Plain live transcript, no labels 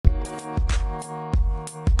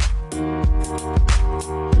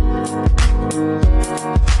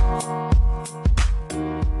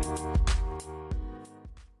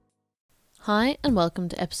Hi and welcome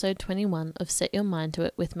to episode 21 of Set Your Mind to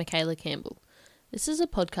It with Michaela Campbell. This is a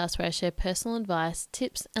podcast where I share personal advice,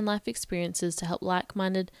 tips and life experiences to help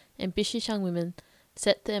like-minded, ambitious young women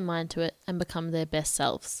set their mind to it and become their best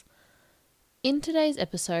selves. In today's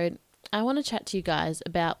episode, I want to chat to you guys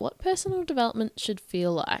about what personal development should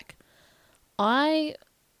feel like. I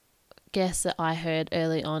guess that I heard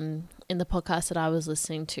early on in the podcast that I was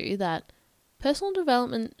listening to that personal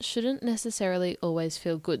development shouldn't necessarily always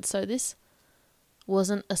feel good. So this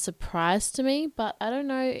wasn't a surprise to me, but I don't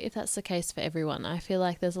know if that's the case for everyone. I feel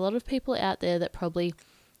like there's a lot of people out there that probably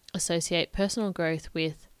associate personal growth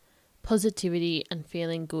with positivity and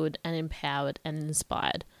feeling good and empowered and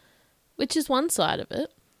inspired, which is one side of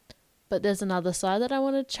it. But there's another side that I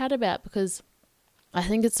want to chat about because I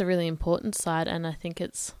think it's a really important side, and I think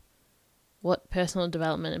it's what personal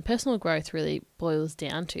development and personal growth really boils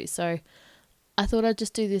down to. So I thought I'd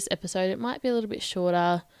just do this episode. It might be a little bit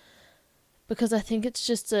shorter because I think it's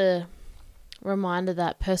just a reminder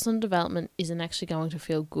that personal development isn't actually going to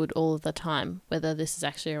feel good all of the time. Whether this is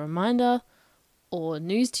actually a reminder or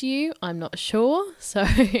news to you, I'm not sure. So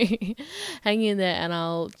hang in there and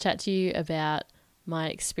I'll chat to you about my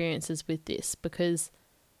experiences with this because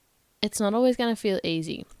it's not always going to feel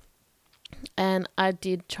easy. And I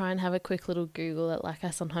did try and have a quick little Google it like I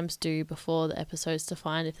sometimes do before the episodes to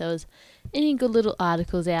find if there was any good little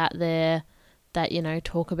articles out there that, you know,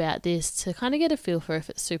 talk about this to kind of get a feel for if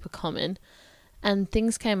it's super common. And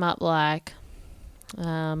things came up like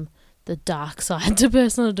the dark side to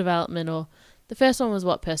personal development, or the first one was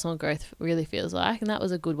what personal growth really feels like, and that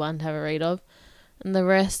was a good one to have a read of. And the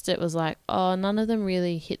rest, it was like, oh, none of them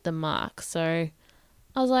really hit the mark. So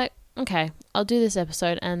I was like, okay, I'll do this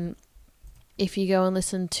episode. And if you go and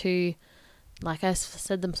listen to, like I've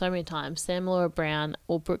said them so many times, Sam Laura Brown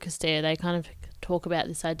or Brooke Castillo, they kind of talk about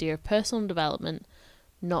this idea of personal development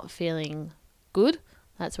not feeling good.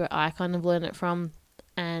 That's where I kind of learned it from.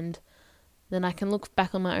 And then I can look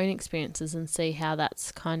back on my own experiences and see how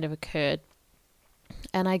that's kind of occurred.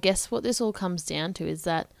 And I guess what this all comes down to is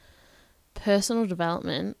that personal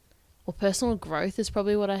development or personal growth is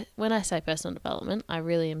probably when I say personal development, I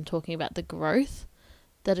really am talking about the growth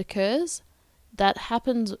that occurs that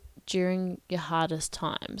happens during your hardest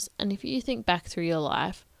times. And if you think back through your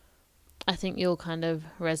life, I think you'll kind of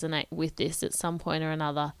resonate with this at some point or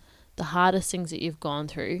another. The hardest things that you've gone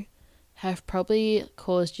through have probably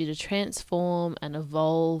caused you to transform and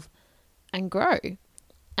evolve and grow.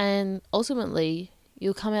 And ultimately,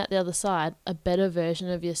 you'll come out the other side a better version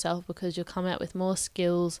of yourself because you'll come out with more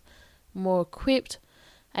skills, more equipped,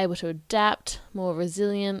 able to adapt, more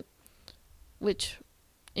resilient, which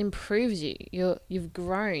improves you. You've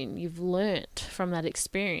grown, you've learnt from that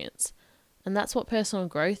experience. And that's what personal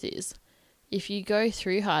growth is. If you go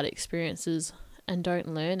through hard experiences and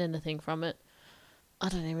don't learn anything from it, I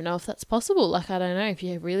don't even know if that's possible. Like, I don't know, if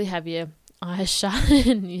you really have your eyes shut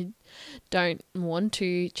and you don't want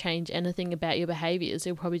to change anything about your behaviours,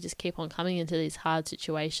 you'll probably just keep on coming into these hard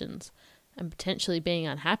situations and potentially being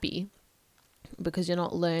unhappy because you're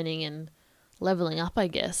not learning and levelling up, I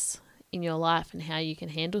guess, in your life and how you can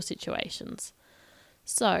handle situations.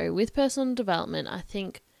 So with personal development, I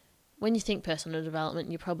think when you think personal development,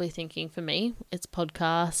 you're probably thinking, for me, it's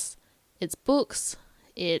podcasts, it's books,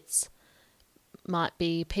 it's might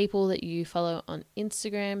be people that you follow on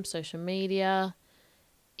Instagram, social media.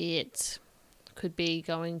 It could be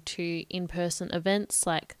going to in-person events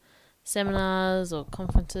like seminars or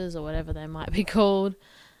conferences or whatever they might be called.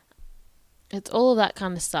 It's all of that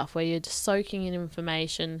kind of stuff where you're just soaking in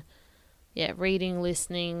information, reading,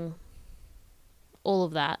 listening, all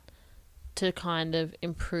of that to kind of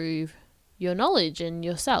improve your knowledge and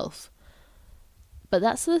yourself. But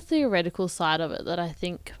that's the theoretical side of it that I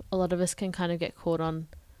think a lot of us can kind of get caught on,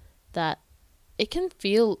 that it can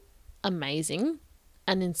feel amazing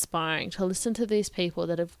and inspiring to listen to these people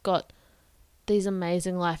that have got these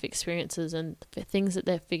amazing life experiences and things that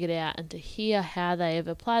they've figured out, and to hear how they have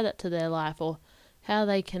applied that to their life or how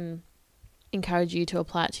they can encourage you to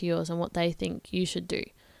apply it to yours and what they think you should do.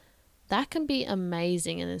 That can be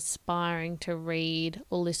amazing and inspiring to read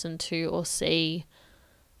or listen to or see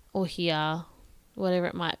or hear, whatever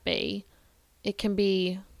it might be. It can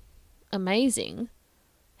be amazing.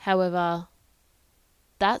 However,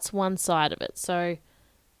 that's one side of it. So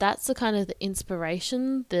that's the kind of the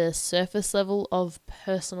inspiration, the surface level of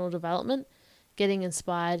personal development, getting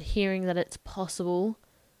inspired, hearing that it's possible.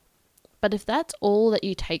 But if that's all that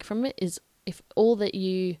you take from it, is if all that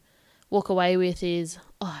you walk away with is,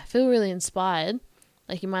 oh, I feel really inspired,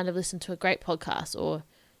 like you might have listened to a great podcast or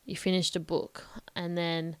you finished a book and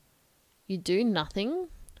then you do nothing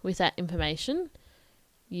with that information,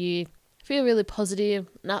 you feel really positive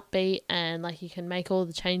and upbeat and like you can make all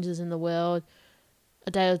the changes in the world.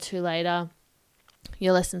 A day or two later,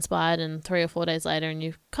 you're less inspired, and 3 or 4 days later and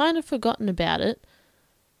you've kind of forgotten about it,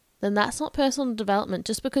 then that's not personal development.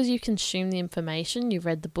 Just because you consume the information, you've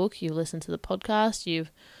read the book, you listened to the podcast,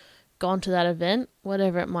 you've gone to that event,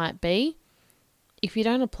 whatever it might be, if you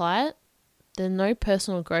don't apply it, then no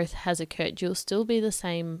personal growth has occurred. You'll still be the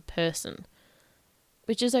same person,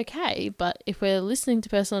 which is okay. But if we're listening to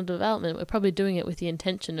personal development, we're probably doing it with the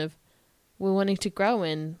intention of we're wanting to grow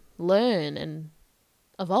and learn and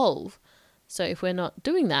evolve. So if we're not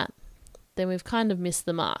doing that, then we've kind of missed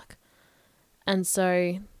the mark. And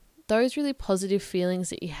so those really positive feelings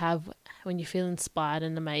that you have when you feel inspired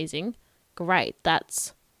and amazing, great,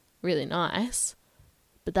 that's really nice.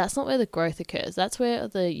 But that's not where the growth occurs. That's where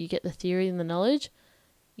you get the theory and the knowledge.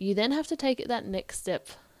 You then have to take it that next step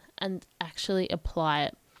and actually apply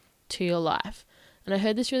it to your life. And I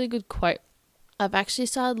heard this really good quote. I've actually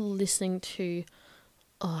started listening to,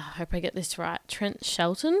 I hope I get this right, Trent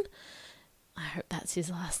Shelton. I hope that's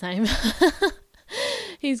his last name.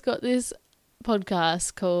 He's got this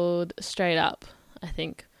podcast called Straight Up, I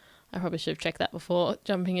think. I probably should have checked that before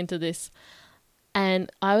jumping into this.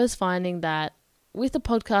 And I was finding that with the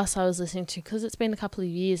podcast I was listening to, because it's been a couple of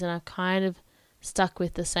years and I've kind of stuck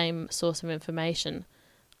with the same source of information,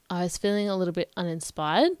 I was feeling a little bit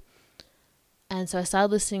uninspired. And so I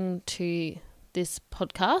started listening to this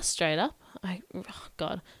podcast, Straight Up. I'm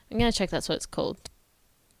going to check that's what it's called.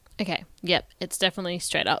 Okay, yep, it's definitely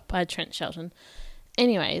Straight Up by Trent Shelton.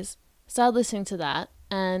 Anyways, started listening to that,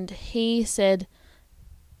 and he said,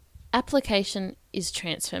 application is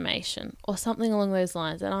transformation, or something along those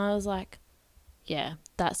lines. And I was like, yeah,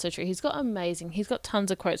 that's so true. He's got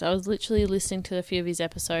tons of quotes. I was literally listening to a few of his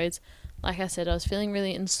episodes. Like I said, I was feeling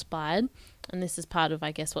really inspired, and this is part of,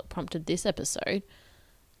 I guess, what prompted this episode,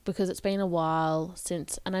 because it's been a while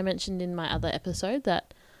since, and I mentioned in my other episode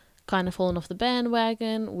that kind of fallen off the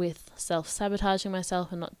bandwagon with self-sabotaging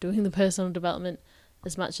myself and not doing the personal development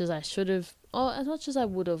as much as I should have, or as much as I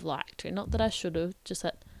would have liked to. Not that I should have, just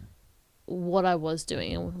that what I was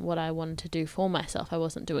doing and what I wanted to do for myself, I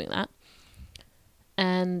wasn't doing that.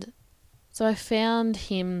 And so I found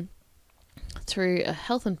him through a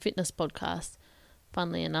health and fitness podcast.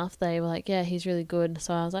 Funnily enough, they were like, yeah, he's really good.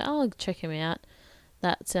 So I was like, I'll check him out.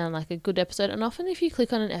 That sounded like a good episode. And often if you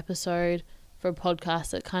click on an episode for a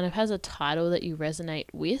podcast that kind of has a title that you resonate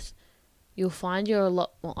with, you'll find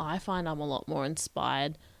I find I'm a lot more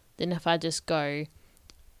inspired than if I just go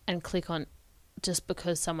and click on just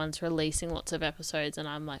because someone's releasing lots of episodes and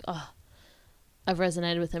I'm like, oh, I've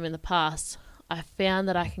resonated with them in the past. I found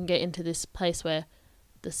that I can get into this place where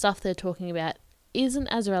the stuff they're talking about isn't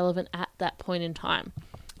as relevant at that point in time.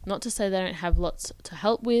 Not to say they don't have lots to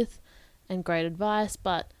help with and great advice,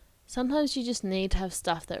 but sometimes you just need to have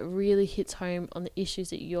stuff that really hits home on the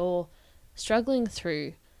issues that you're struggling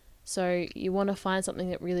through. So you want to find something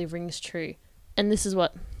that really rings true. And this is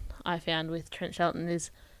what I found with Trent Shelton, is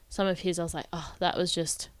some of his, I was like, oh, that was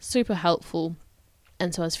just super helpful.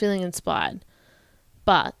 And so I was feeling inspired.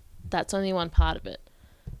 But that's only one part of it.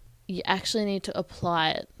 You actually need to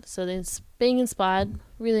apply it. So there's being inspired,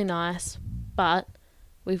 really nice, but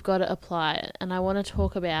we've got to apply it. And I want to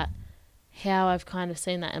talk about how I've kind of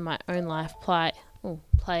seen that in my own life play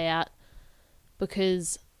out,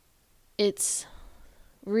 because it's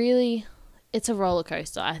a roller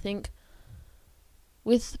coaster. I think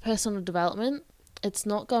with personal development, it's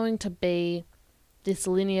not going to be this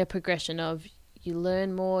linear progression of you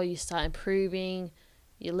learn more, you start improving,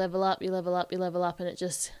 you level up, and it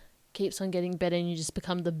just keeps on getting better and you just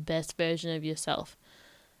become the best version of yourself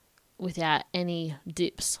without any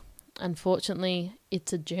dips. Unfortunately,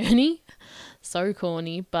 it's a journey. So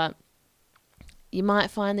corny, but you might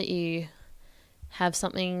find that you have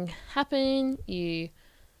something happen, you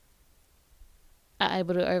are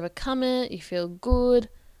able to overcome it, you feel good,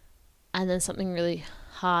 and then something really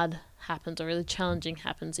hard happens or really challenging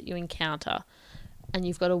happens that you encounter, and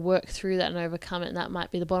you've got to work through that and overcome it, and that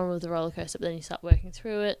might be the bottom of the roller coaster, but then you start working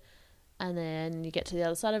through it, and then you get to the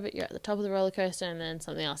other side of it, you're at the top of the roller coaster, and then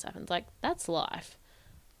something else happens. Like, that's life.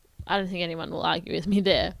 I don't think anyone will argue with me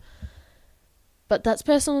there. But that's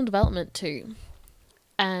personal development too.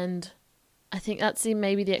 And I think that's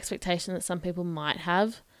maybe the expectation that some people might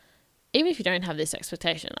have. Even if you don't have this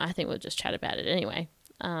expectation, I think we'll just chat about it anyway.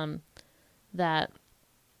 That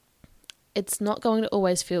it's not going to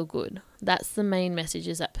always feel good. That's the main message,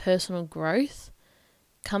 is that personal growth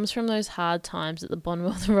comes from those hard times at the bottom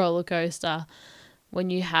of the roller coaster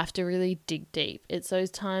when you have to really dig deep. It's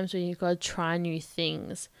those times when you've got to try new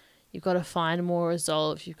things. You've got to find more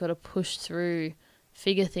resolve. You've got to push through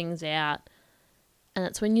figure things out. And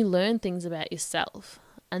it's when you learn things about yourself,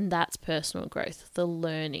 and that's personal growth, the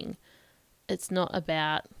learning. It's not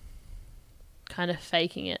about kind of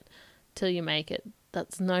faking it till you make it.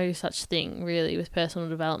 That's no such thing really with personal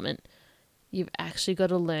development. You've actually got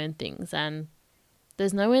to learn things, and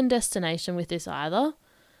there's no end destination with this either.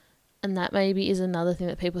 And that maybe is another thing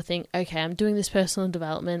that people think, okay, I'm doing this personal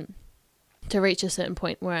development to reach a certain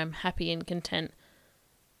point where I'm happy and content.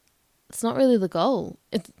 It's not really the goal.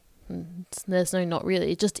 There's no not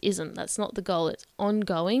really. It just isn't. That's not the goal. It's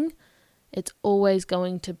ongoing. It's always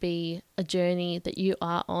going to be a journey that you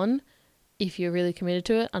are on if you're really committed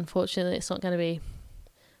to it. Unfortunately, it's not going to be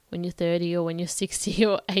when you're 30 or when you're 60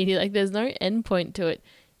 or 80. Like, there's no end point to it,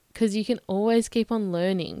 because you can always keep on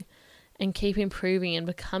learning and keep improving and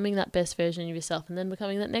becoming that best version of yourself, and then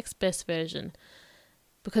becoming that next best version,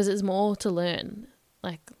 because there's more to learn.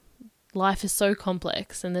 Like, life is so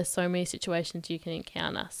complex and there's so many situations you can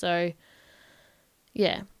encounter. So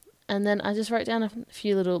yeah. And then I just wrote down a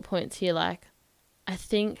few little points here. Like, I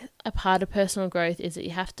think a part of personal growth is that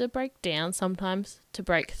you have to break down sometimes to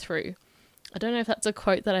break through. I don't know if that's a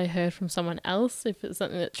quote that I heard from someone else, if it's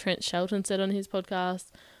something that Trent Shelton said on his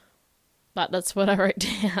podcast, but that's what I wrote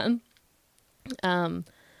down.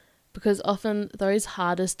 Because often those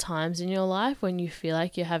hardest times in your life, when you feel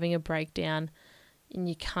like you're having a breakdown and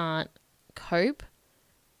you can't cope,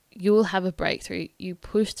 you will have a breakthrough. You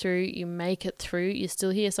push through, you make it through. You're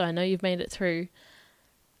still here, so I know you've made it through,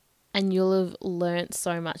 and you'll have learnt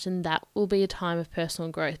so much, and that will be a time of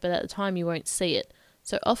personal growth. But at the time, you won't see it.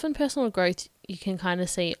 So often personal growth you can kind of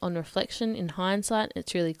see on reflection. In hindsight,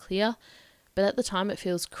 it's really clear, but at the time it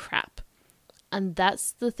feels crap. And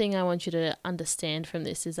that's the thing I want you to understand from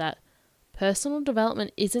this, is that personal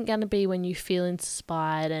development isn't going to be when you feel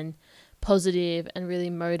inspired and positive and really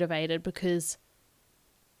motivated, because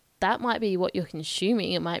that might be what you're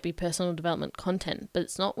consuming. It might be personal development content, but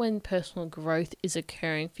it's not when personal growth is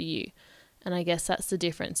occurring for you. And I guess that's the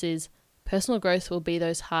difference, is personal growth will be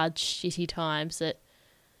those hard, shitty times that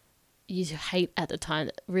you hate at the time,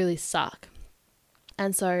 that really suck.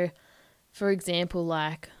 And so, for example,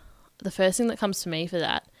 like, the first thing that comes to me for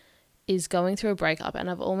that is going through a breakup. And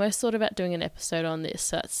I've almost thought about doing an episode on this,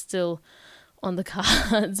 so it's still on the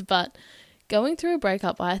cards. But going through a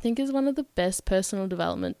breakup, I think, is one of the best personal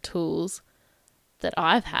development tools that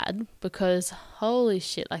I've had, because holy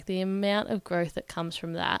shit, like, the amount of growth that comes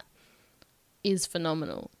from that is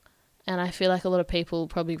phenomenal. And I feel like a lot of people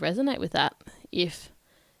probably resonate with that. If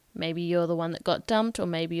maybe you're the one that got dumped, or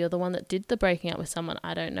maybe you're the one that did the breaking up with someone,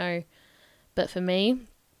 I don't know. But for me,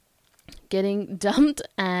 getting dumped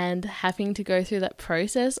and having to go through that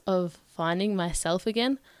process of finding myself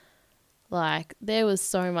again, like, there was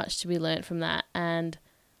so much to be learnt from that. And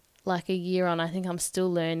like, a year on, I think I'm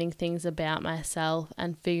still learning things about myself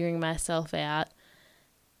and figuring myself out.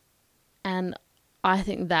 And I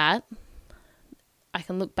think that I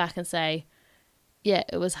can look back and say, yeah,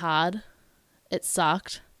 it was hard, it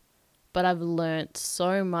sucked, but I've learnt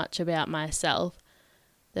so much about myself.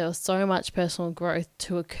 There was so much personal growth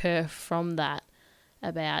to occur from that,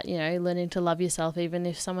 about, you know, learning to love yourself even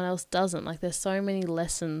if someone else doesn't. Like, there's so many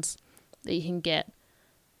lessons that you can get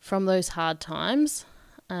from those hard times,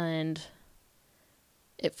 and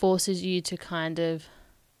it forces you to kind of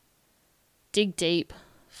dig deep,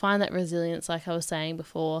 find that resilience, like I was saying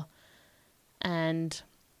before, and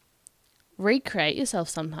recreate yourself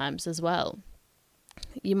sometimes as well.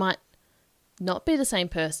 You might not be the same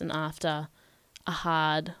person after a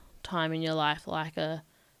hard time in your life, like a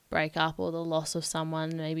breakup or the loss of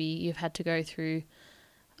someone. Maybe you've had to go through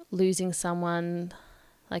losing someone,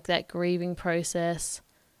 like that grieving process.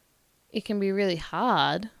 It can be really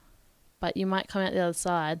hard, but you might come out the other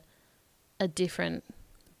side a different,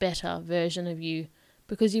 better version of you,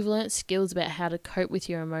 because you've learnt skills about how to cope with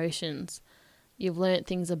your emotions. You've learnt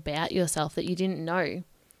things about yourself that you didn't know.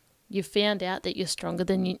 You've found out that you're stronger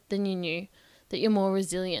than you knew, that you're more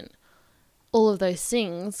resilient. All of those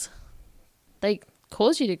things, they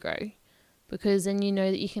cause you to grow, because then you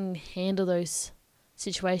know that you can handle those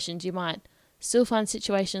situations. You might still find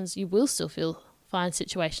situations, you will still find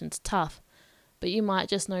situations tough, but you might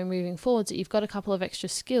just know moving forward that you've got a couple of extra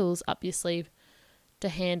skills up your sleeve to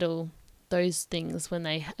handle those things when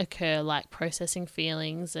they occur, like processing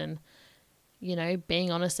feelings and, you know,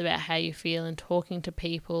 being honest about how you feel and talking to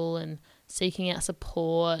people and seeking out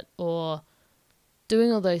support, or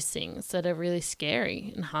doing all those things that are really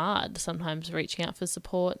scary and hard. Sometimes reaching out for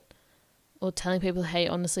support or telling people how you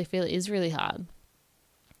honestly feel is really hard.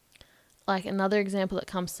 Like, another example that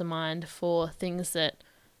comes to mind for things that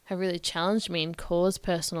have really challenged me and caused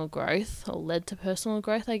personal growth, or led to personal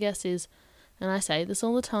growth, I guess, is and I say this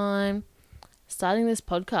all the time, starting this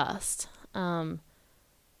podcast,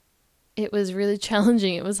 it was really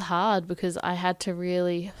challenging. It was hard because I had to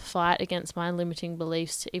really fight against my limiting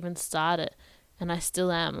beliefs to even start it. And I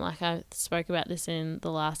still am. Like I spoke about this in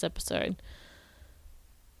the last episode.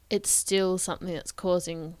 It's still something that's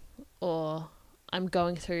causing, or I'm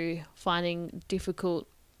going through, finding difficult,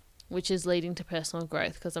 which is leading to personal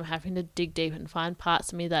growth, because I'm having to dig deep and find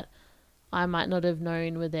parts of me that I might not have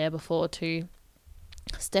known were there before, to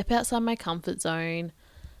step outside my comfort zone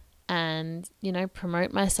and,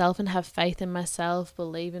 promote myself and have faith in myself,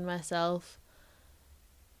 believe in myself,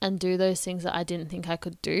 and do those things that I didn't think I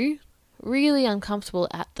could do. Really uncomfortable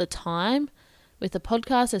at the time. With the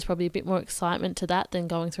podcast, there's probably a bit more excitement to that than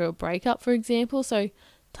going through a breakup, for example. So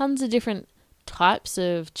tons of different types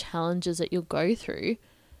of challenges that you'll go through,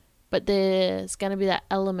 but there's going to be that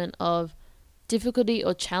element of difficulty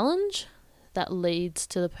or challenge that leads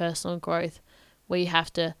to the personal growth, where you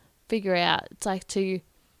have to figure out, it's like to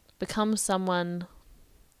become someone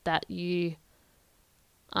that you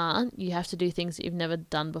aren't, you have to do things that you've never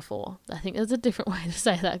done before. I think there's a different way to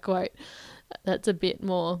say that quote that's a bit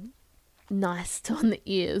more nice on the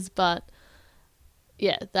ears, but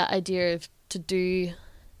yeah, that idea of to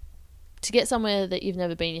get somewhere that you've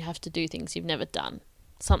never been, you have to do things you've never done,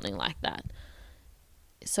 something like that.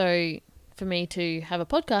 So for me to have a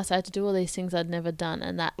podcast, I had to do all these things I'd never done,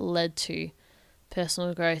 and that led to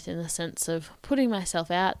personal growth in the sense of putting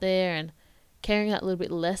myself out there and caring a little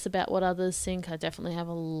bit less about what others think. I definitely have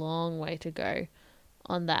a long way to go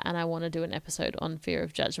on that, and I want to do an episode on fear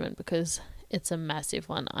of judgment because it's a massive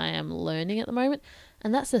one I am learning at the moment.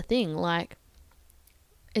 And that's the thing, like,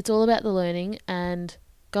 it's all about the learning and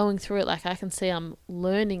going through it. Like, I can see I'm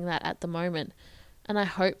learning that at the moment, and I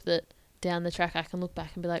hope that down the track I can look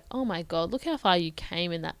back and be like, oh my God, look how far you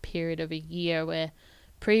came in that period of a year where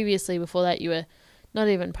previously, before that, you were not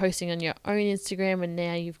even posting on your own Instagram, and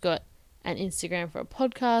now you've got an Instagram for a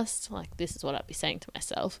podcast. Like, this is what I'd be saying to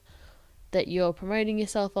myself, that you're promoting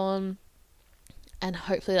yourself on, and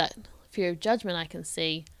hopefully that fear of judgment I can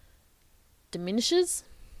see diminishes.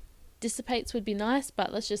 Dissipates would be nice,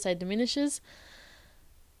 but let's just say diminishes.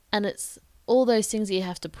 And it's all those things that you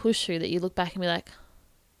have to push through that you look back and be like,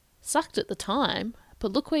 sucked at the time,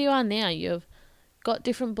 but look where you are now. You've got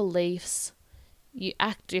different beliefs, you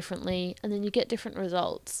act differently, and then you get different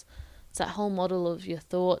results. It's that whole model of your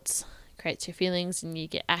thoughts creates your feelings, and you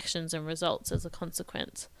get actions and results as a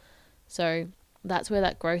consequence. So that's where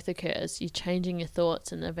that growth occurs. You're changing your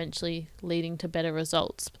thoughts and eventually leading to better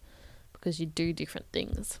results because you do different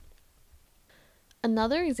things.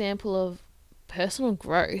 Another example of personal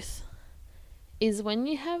growth is when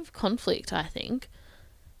you have conflict, I think.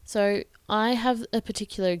 So I have a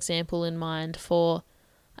particular example in mind for,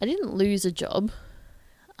 I didn't lose a job.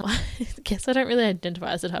 I guess I don't really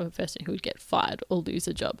identify as the type of person who would get fired or lose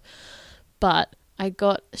a job. But I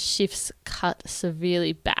got shifts cut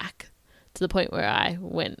severely back to the point where I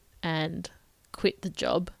went and quit the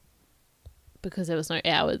job because there was no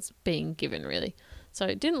hours being given, really. So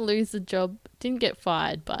I didn't lose the job, didn't get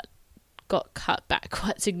fired, but got cut back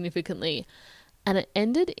quite significantly. And it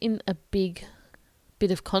ended in a big bit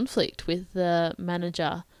of conflict with the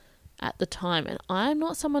manager at the time. And I'm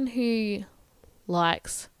not someone who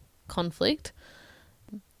likes conflict.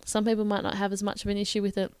 Some people might not have as much of an issue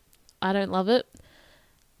with it. I don't love it.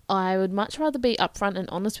 I would much rather be upfront and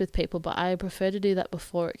honest with people, but I prefer to do that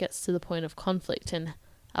before it gets to the point of conflict. And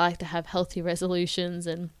I like to have healthy resolutions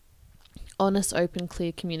and honest, open,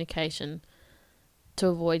 clear communication to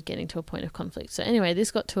avoid getting to a point of conflict. So anyway,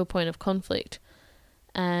 this got to a point of conflict,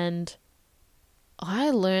 and I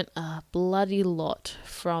learnt a bloody lot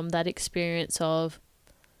from that experience of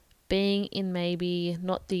being in maybe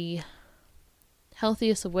not the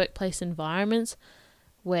healthiest of workplace environments,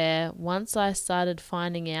 where once I started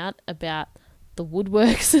finding out about the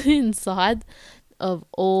woodworks inside of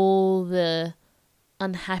all the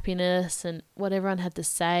unhappiness and what everyone had to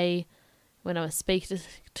say when I was speaking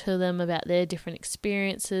to them about their different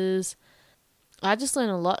experiences, I just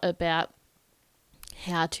learned a lot about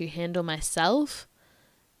how to handle myself.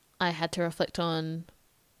 I had to reflect on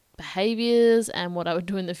behaviours and what I would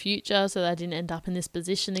do in the future so that I didn't end up in this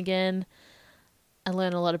position again. I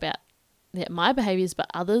learned a lot about my behaviours, but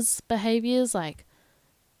others' behaviours, like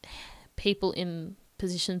people in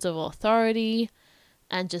positions of authority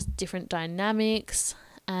and just different dynamics.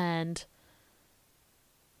 And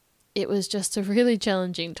it was just a really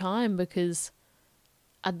challenging time because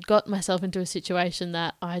I'd got myself into a situation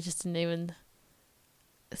that I just didn't even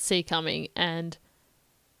see coming, and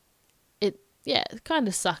it kind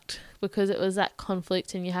of sucked because it was that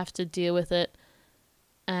conflict and you have to deal with it.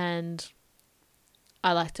 And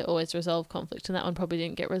I like to always resolve conflict, and that one probably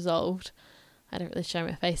didn't get resolved. I don't really show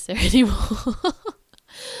my face there anymore.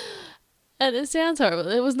 And it sounds horrible.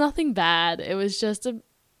 It was nothing bad. It was just a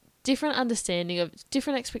different understanding of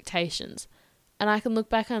different expectations. And I can look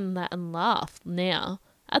back on that and laugh now.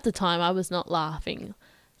 At the time, I was not laughing.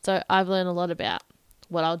 So I've learned a lot about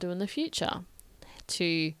what I'll do in the future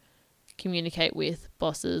to communicate with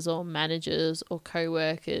bosses or managers or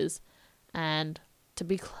co-workers, and to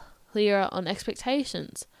be clearer on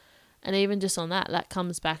expectations. And even just on that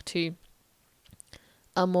comes back to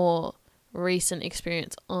a more recent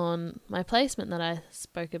experience on my placement that I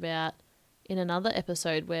spoke about in another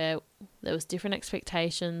episode, where there was different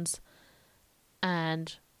expectations,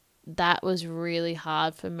 and that was really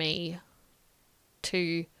hard for me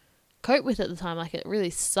to cope with at the time. Like, it really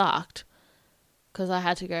sucked because I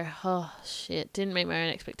had to go, oh shit, didn't meet my own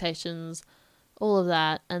expectations, all of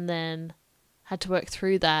that, and then had to work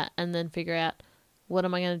through that and then figure out what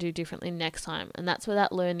am I going to do differently next time. And that's where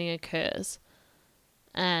that learning occurs.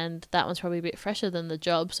 And that one's probably a bit fresher than the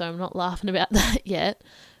job, so I'm not laughing about that yet,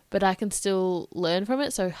 but I can still learn from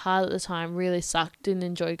it. So hard at the time, really sucked, didn't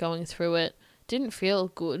enjoy going through it, didn't feel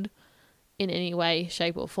good in any way,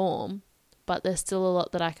 shape or form, but there's still a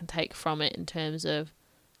lot that I can take from it in terms of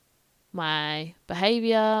my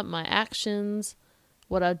behaviour, my actions,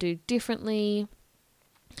 what I'd do differently,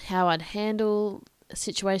 how I'd handle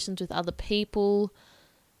situations with other people,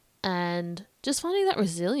 and just finding that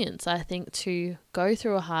resilience, I think, to go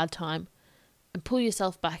through a hard time and pull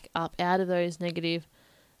yourself back up out of those negative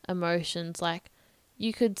emotions. Like,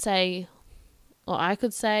 you could say, or I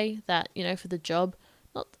could say that, you know, for the job,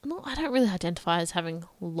 I don't really identify as having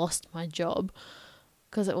lost my job,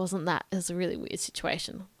 because it wasn't that. It was a really weird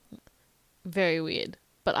situation. Very weird.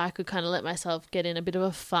 But I could kind of let myself get in a bit of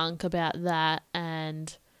a funk about that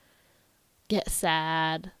and get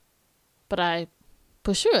sad. But I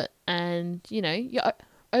push through it, and, you know, you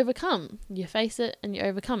overcome. You face it and you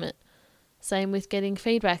overcome it. Same with getting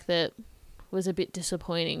feedback that was a bit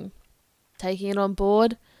disappointing. Taking it on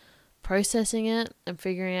board, processing it, and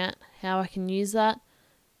figuring out how I can use that.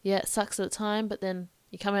 Yeah, it sucks at the time, but then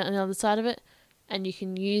you come out on the other side of it and you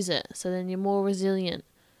can use it. So then you're more resilient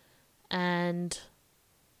and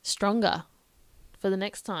stronger for the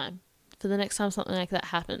next time. For the next time something like that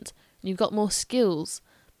happens. And you've got more skills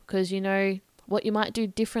because you know what you might do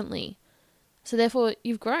differently. So therefore,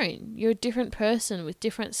 you've grown. You're a different person with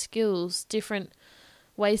different skills, different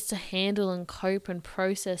ways to handle and cope and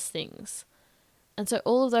process things. And so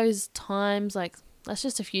all of those times, like, that's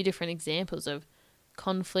just a few different examples of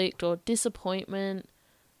conflict or disappointment,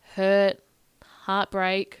 hurt,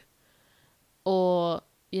 heartbreak, or,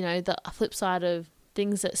 you know, the flip side of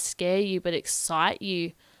things that scare you but excite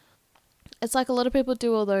you. It's like a lot of people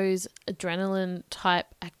do all those adrenaline type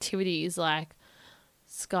activities like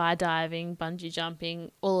skydiving, bungee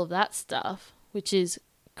jumping, all of that stuff, which is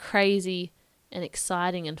crazy and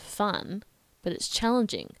exciting and fun, but it's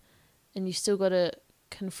challenging. And you still got to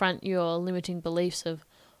confront your limiting beliefs of,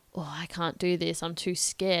 oh, I can't do this, I'm too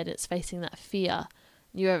scared. It's facing that fear.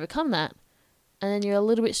 You overcome that, and then you're a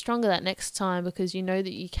little bit stronger that next time because you know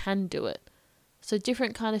that you can do it. So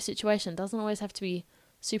different kind of situation. Doesn't always have to be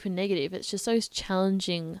super negative. It's just those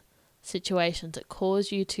challenging situations that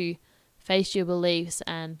cause you to face your beliefs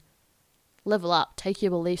and level up, take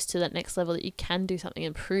your beliefs to that next level, that you can do something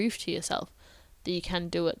and prove to yourself that you can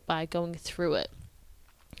do it by going through it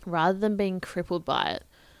rather than being crippled by it.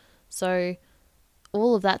 So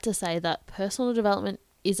all of that to say that personal development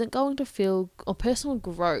isn't going to feel, or personal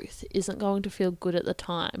growth isn't going to feel good at the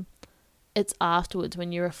time. It's afterwards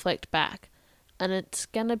when you reflect back, and it's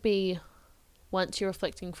going to be once you're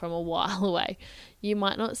reflecting from a while away. You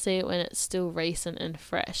might not see it when it's still recent and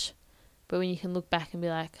fresh, but when you can look back and be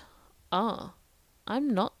like, oh, I'm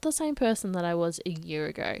not the same person that I was a year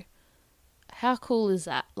ago. How cool is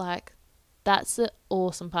that? Like, that's the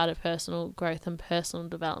awesome part of personal growth and personal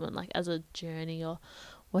development, like as a journey or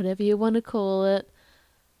whatever you want to call it,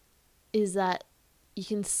 is that you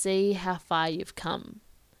can see how far you've come.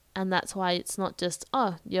 And that's why it's not just,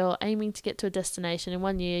 oh, you're aiming to get to a destination. In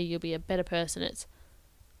 1 year, you'll be a better person. It's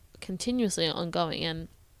continuously ongoing. And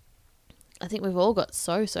I think we've all got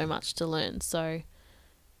so much to learn. So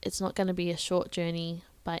it's not going to be a short journey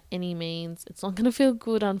by any means. It's not going to feel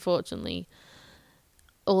good, unfortunately,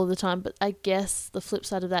 all the time. But I guess the flip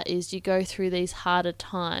side of that is you go through these harder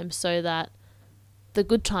times so that the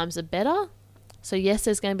good times are better. So yes,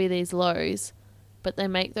 there's going to be these lows, but they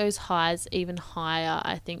make those highs even higher,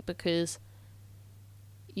 I think, because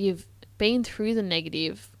you've been through the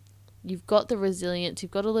negative, you've got the resilience,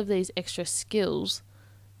 you've got all of these extra skills,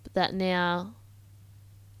 but that now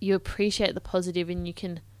you appreciate the positive and you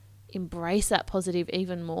can embrace that positive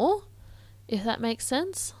even more, if that makes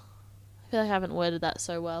sense. I feel like I haven't worded that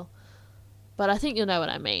so well, but I think you'll know what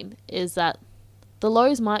I mean, is that the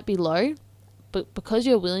lows might be low, but because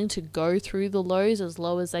you're willing to go through the lows as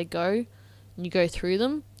low as they go, and you go through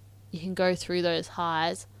them, you can go through those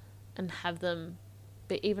highs and have them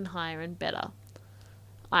be even higher and better,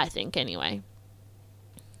 I think anyway.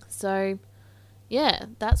 So yeah,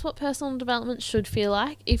 that's what personal development should feel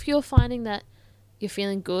like. If you're finding that you're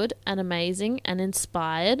feeling good and amazing and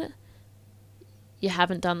inspired, you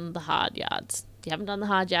haven't done the hard yards. You haven't done the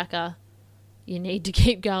hard yakka. You need to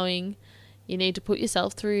keep going. You need to put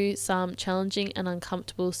yourself through some challenging and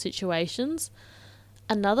uncomfortable situations.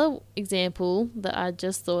 Another example that I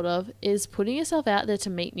just thought of is putting yourself out there to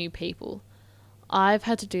meet new people. I've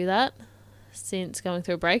had to do that since going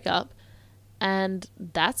through a breakup, and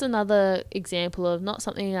that's another example of not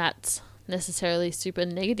something that's necessarily super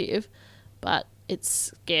negative, but it's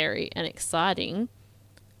scary and exciting,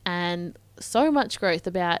 and so much growth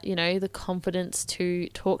about, the confidence to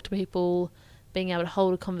talk to people, being able to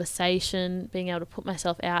hold a conversation, being able to put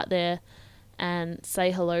myself out there and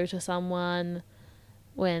say hello to someone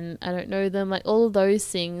when I don't know them. Like, all of those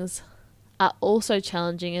things are also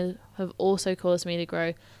challenging and have also caused me to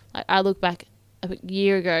grow. Like, I look back a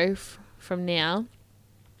year ago from now,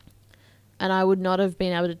 and I would not have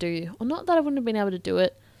been able to do, or not that I wouldn't have been able to do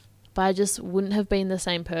it, but I just wouldn't have been the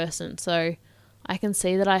same person. So I can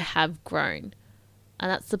see that I have grown,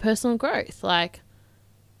 and that's the personal growth. Like,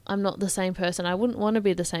 I'm not the same person. I wouldn't want to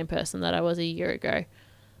be the same person that I was a year ago.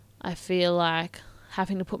 I feel like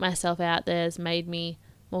having to put myself out there has made me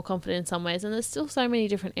more confident in some ways, and there's still so many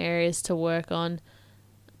different areas to work on,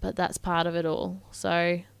 but that's part of it all.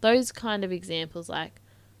 So those kind of examples, like,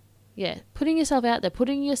 putting yourself out there,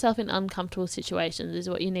 putting yourself in uncomfortable situations is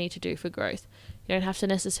what you need to do for growth. You don't have to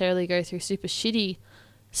necessarily go through super shitty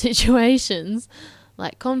situations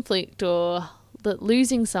like conflict or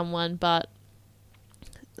losing someone, but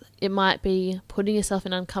it might be putting yourself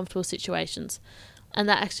in uncomfortable situations. And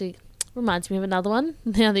that actually reminds me of another one.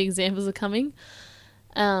 Now the examples are coming.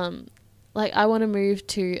 Like, I want to move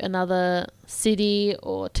to another city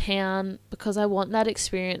or town because I want that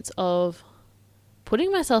experience of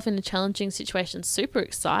putting myself in a challenging situation. Super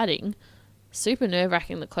exciting, super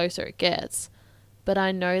nerve-wracking the closer it gets. But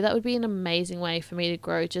I know that would be an amazing way for me to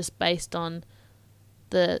grow, just based on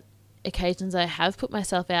the occasions I have put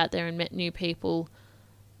myself out there and met new people.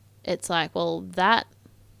 It's like, well, that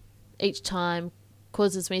each time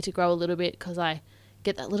causes me to grow a little bit because I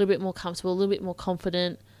get that little bit more comfortable, a little bit more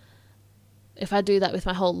confident. If I do that with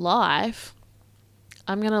my whole life,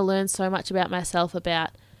 I'm going to learn so much about myself,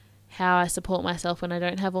 about how I support myself when I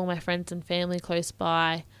don't have all my friends and family close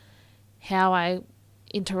by, how I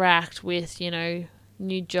interact with,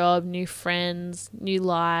 new job, new friends, new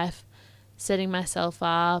life, setting myself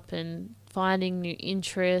up and finding new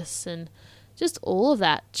interests, and just all of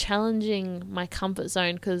that, challenging my comfort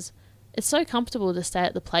zone, because it's so comfortable to stay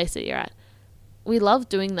at the place that you're at. We love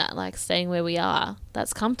doing that, like staying where we are.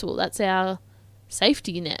 That's comfortable. That's our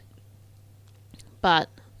safety net. But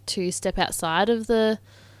to step outside of the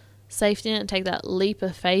safety net and take that leap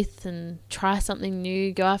of faith and try something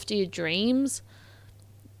new, go after your dreams,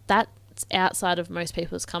 that's outside of most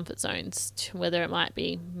people's comfort zones, whether it might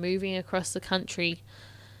be moving across the country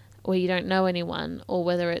where you don't know anyone, or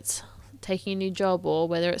whether it's taking a new job, or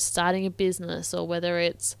whether it's starting a business, or whether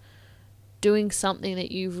it's doing something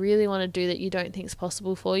that you really want to do that you don't think is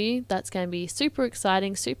possible for you. That's going to be super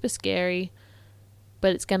exciting, super scary,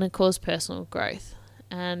 but it's going to cause personal growth.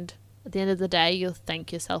 And at the end of the day, you'll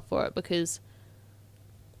thank yourself for it, because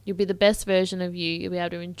you'll be the best version of you. You'll be able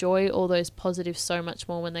to enjoy all those positives so much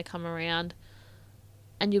more when they come around,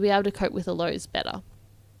 and you'll be able to cope with the lows better.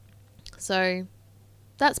 So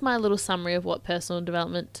that's my little summary of what personal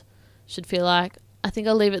development should feel like. I think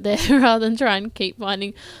I'll leave it there rather than try and keep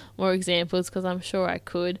finding more examples, because I'm sure I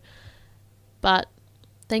could. But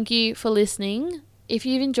thank you for listening. If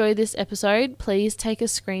you've enjoyed this episode, please take a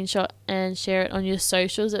screenshot and share it on your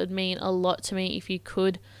socials. It would mean a lot to me if you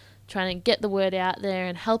could, try to get the word out there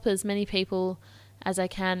and help as many people as I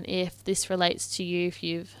can. If this relates to you, if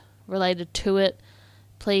you've related to it,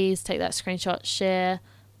 please take that screenshot, share.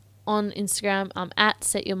 On Instagram, I'm at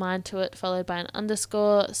setyourmindtoit, followed by an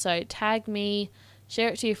 _. So tag me, share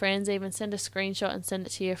it to your friends, even send a screenshot and send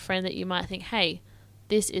it to your friend that you might think, hey,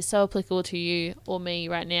 this is so applicable to you or me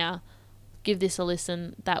right now. Give this a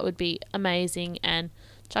listen. That would be amazing. And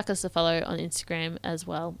chuck us a follow on Instagram as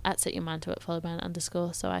well, at setyourmindtoit, followed by an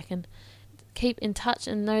 _, so I can keep in touch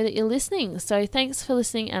and know that you're listening. So thanks for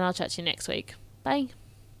listening, and I'll chat to you next week. Bye.